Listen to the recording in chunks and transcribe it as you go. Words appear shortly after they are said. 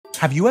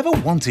Have you ever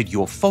wanted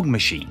your fog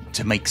machine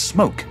to make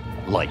smoke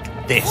like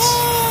this?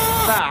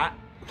 That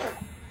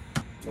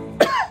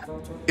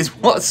is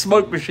what a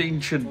smoke machine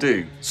should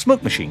do.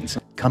 Smoke machines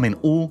come in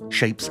all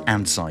shapes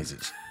and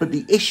sizes. But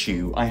the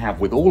issue I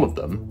have with all of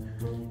them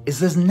is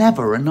there's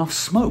never enough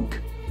smoke.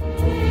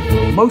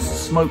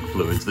 Most smoke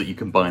fluids that you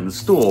can buy in the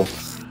store,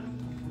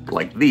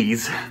 like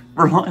these,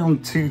 rely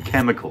on two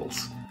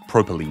chemicals: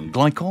 Propylene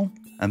Glycol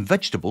and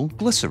Vegetable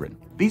Glycerine.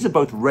 These are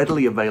both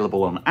readily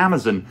available on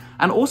Amazon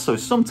and also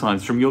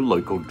sometimes from your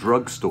local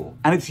drugstore.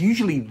 And it's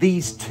usually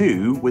these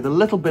two with a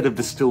little bit of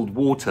distilled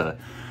water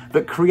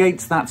that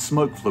creates that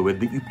smoke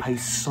fluid that you pay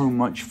so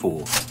much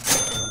for.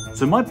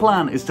 So my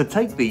plan is to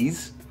take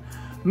these,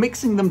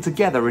 mixing them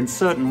together in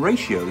certain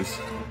ratios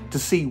to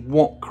see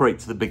what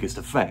creates the biggest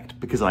effect,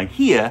 because I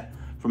hear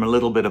from a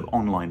little bit of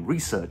online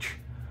research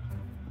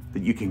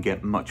that you can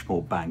get much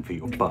more bang for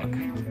your buck.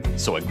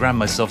 So I grabbed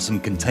myself some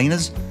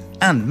containers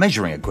and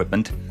measuring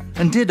equipment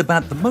and did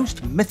about the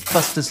most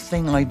Mythbusters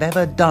thing I've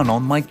ever done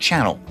on my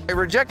channel. I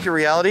reject your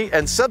reality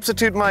and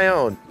substitute my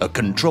own. A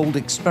controlled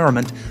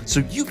experiment so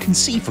you can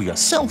see for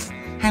yourself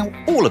how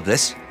all of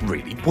this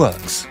really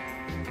works.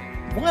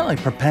 While I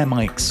prepare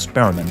my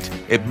experiment,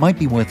 it might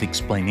be worth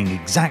explaining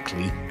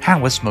exactly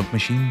how a smoke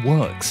machine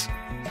works.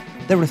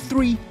 There are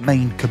three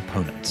main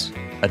components: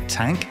 a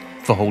tank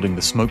for holding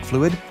the smoke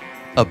fluid,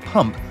 a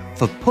pump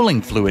for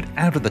pulling fluid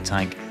out of the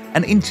tank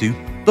and into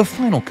the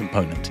final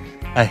component,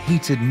 a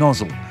heated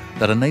nozzle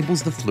that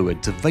enables the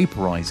fluid to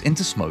vaporize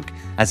into smoke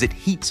as it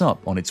heats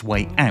up on its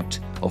way out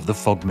of the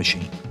fog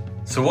machine.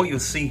 So what you'll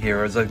see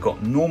here is I've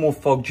got normal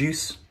fog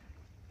juice,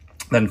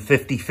 then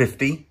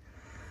 50-50,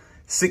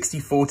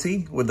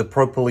 60-40 with the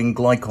propylene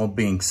glycol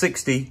being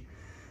 60,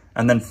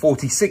 and then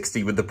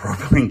 40-60 with the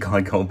propylene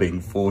glycol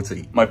being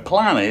 40. My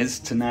plan is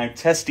to now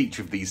test each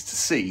of these to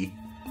see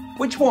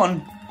which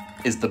one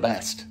is the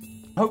best.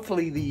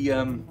 Hopefully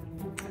the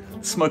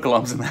smoke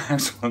alarms in the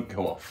house won't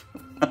go off.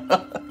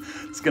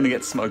 It's gonna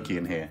get smoky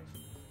in here.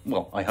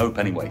 Well, I hope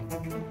anyway.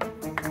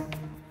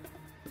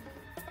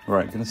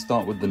 Right, gonna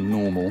start with the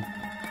normal.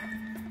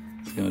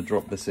 Just gonna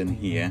drop this in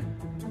here.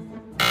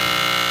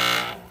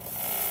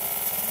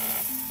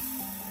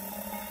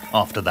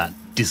 After that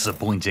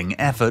disappointing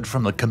effort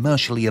from the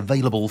commercially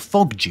available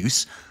fog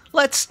juice,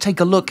 let's take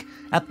a look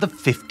at the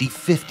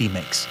 50-50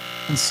 mix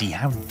and see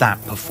how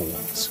that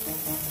performs.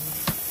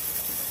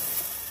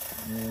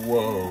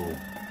 Whoa.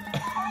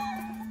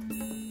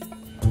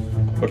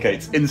 Okay,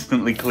 it's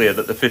instantly clear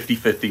that the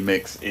 50-50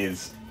 mix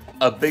is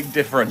a big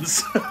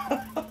difference.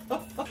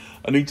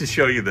 I need to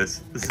show you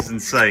this. This is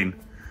insane.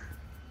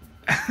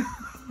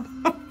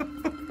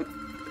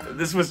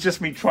 This was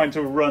just me trying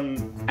to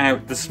run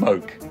out the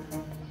smoke.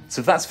 So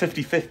if that's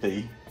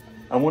 50-50,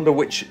 I wonder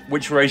which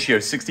ratio,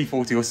 60-40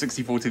 or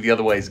 60-40 the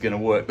other way, is going to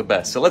work the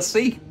best. So let's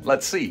see.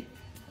 Let's see.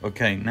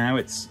 Okay, now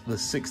it's the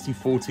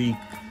 60-40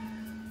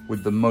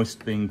 with the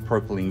most being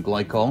propylene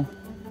glycol.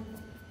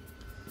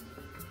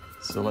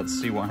 So let's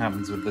see what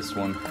happens with this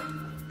one.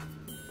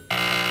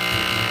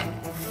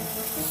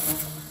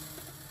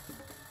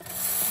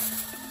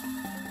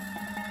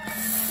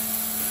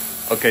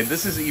 Okay,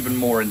 this is even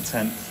more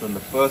intense than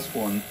the first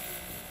one.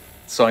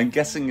 So I'm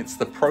guessing it's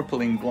the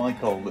propylene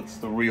glycol that's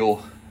the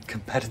real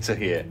competitor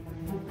here,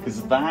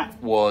 because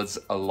that was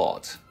a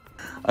lot.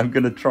 I'm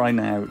going to try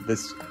now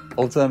this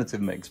alternative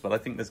mix, but I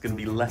think there's going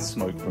to be less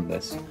smoke from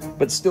this,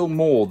 but still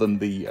more than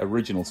the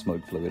original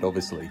smoke fluid,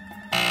 obviously.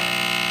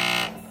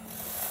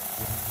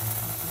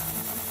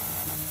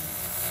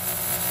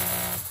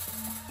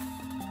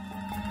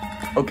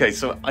 Okay,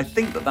 so I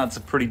think that that's a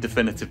pretty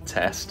definitive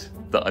test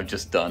that I've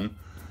just done.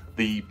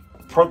 The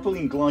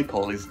propylene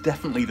glycol is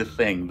definitely the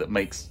thing that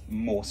makes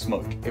more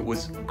smoke. It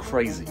was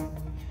crazy.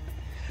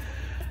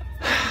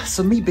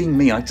 So me being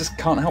me, I just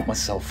can't help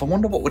myself. I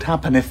wonder what would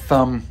happen if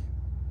I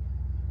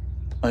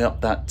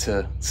upped that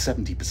to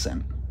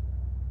 70%.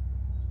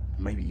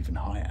 Maybe even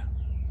higher.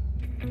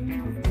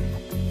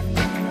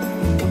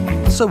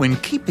 So in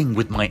keeping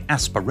with my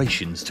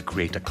aspirations to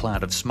create a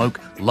cloud of smoke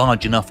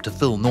large enough to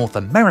fill North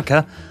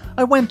America,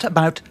 I went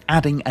about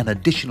adding an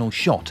additional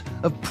shot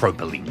of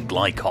propylene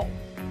glycol.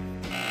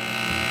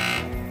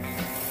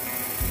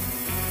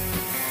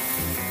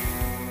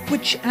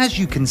 Which, as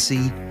you can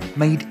see,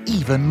 made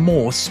even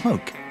more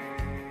smoke.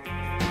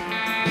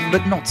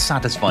 But not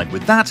satisfied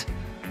with that,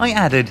 I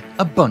added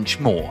a bunch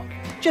more,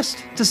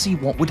 just to see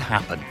what would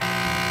happen.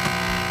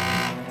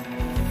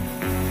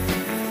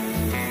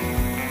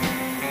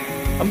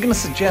 I'm going to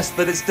suggest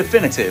that it's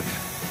definitive,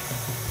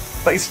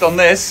 based on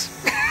this.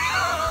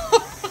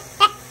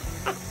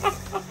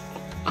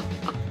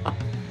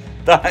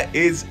 That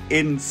is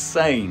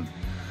insane.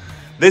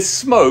 This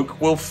smoke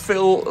will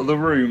fill the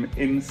room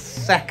in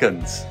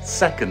seconds.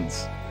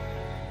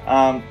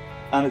 And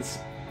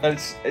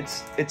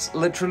it's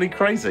literally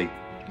crazy.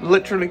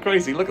 Literally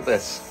crazy. Look at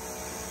this.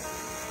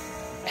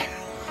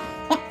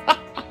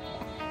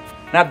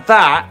 Now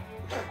that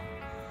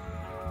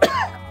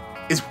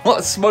is what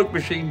a smoke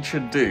machine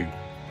should do.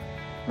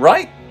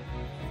 Right?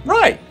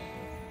 Right.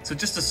 So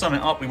just to sum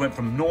it up, we went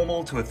from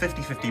normal to a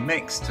 50-50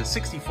 mix to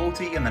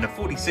 60-40 and then a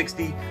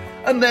 40-60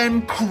 and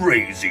then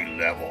crazy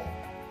level.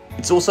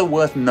 It's also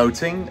worth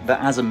noting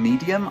that as a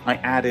medium, I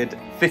added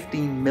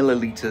 15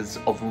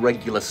 milliliters of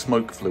regular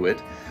smoke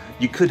fluid.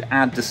 You could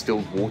add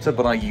distilled water,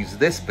 but I use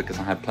this because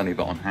I had plenty of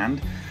it on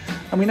hand.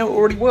 And we know it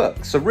already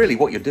works. So really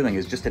what you're doing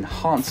is just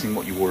enhancing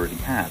what you already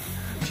have.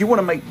 If you want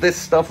to make this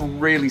stuff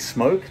really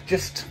smoke,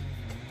 just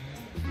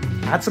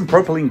add some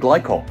propylene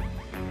glycol.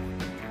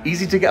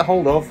 Easy to get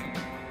hold of.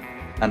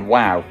 And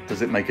wow,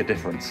 does it make a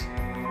difference.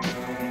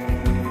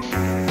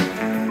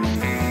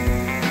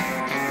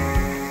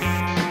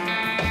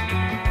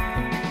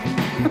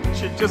 You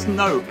should just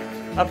know,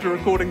 after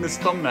recording this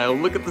thumbnail,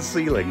 look at the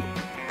ceiling.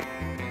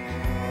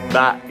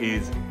 That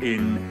is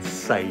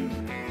insane.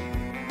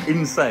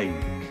 Insane.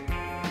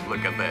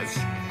 Look at this.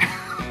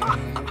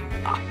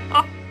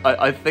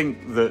 I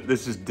think that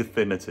this is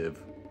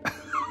definitive.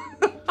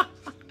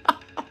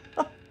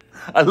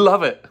 I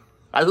love it.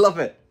 I love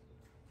it.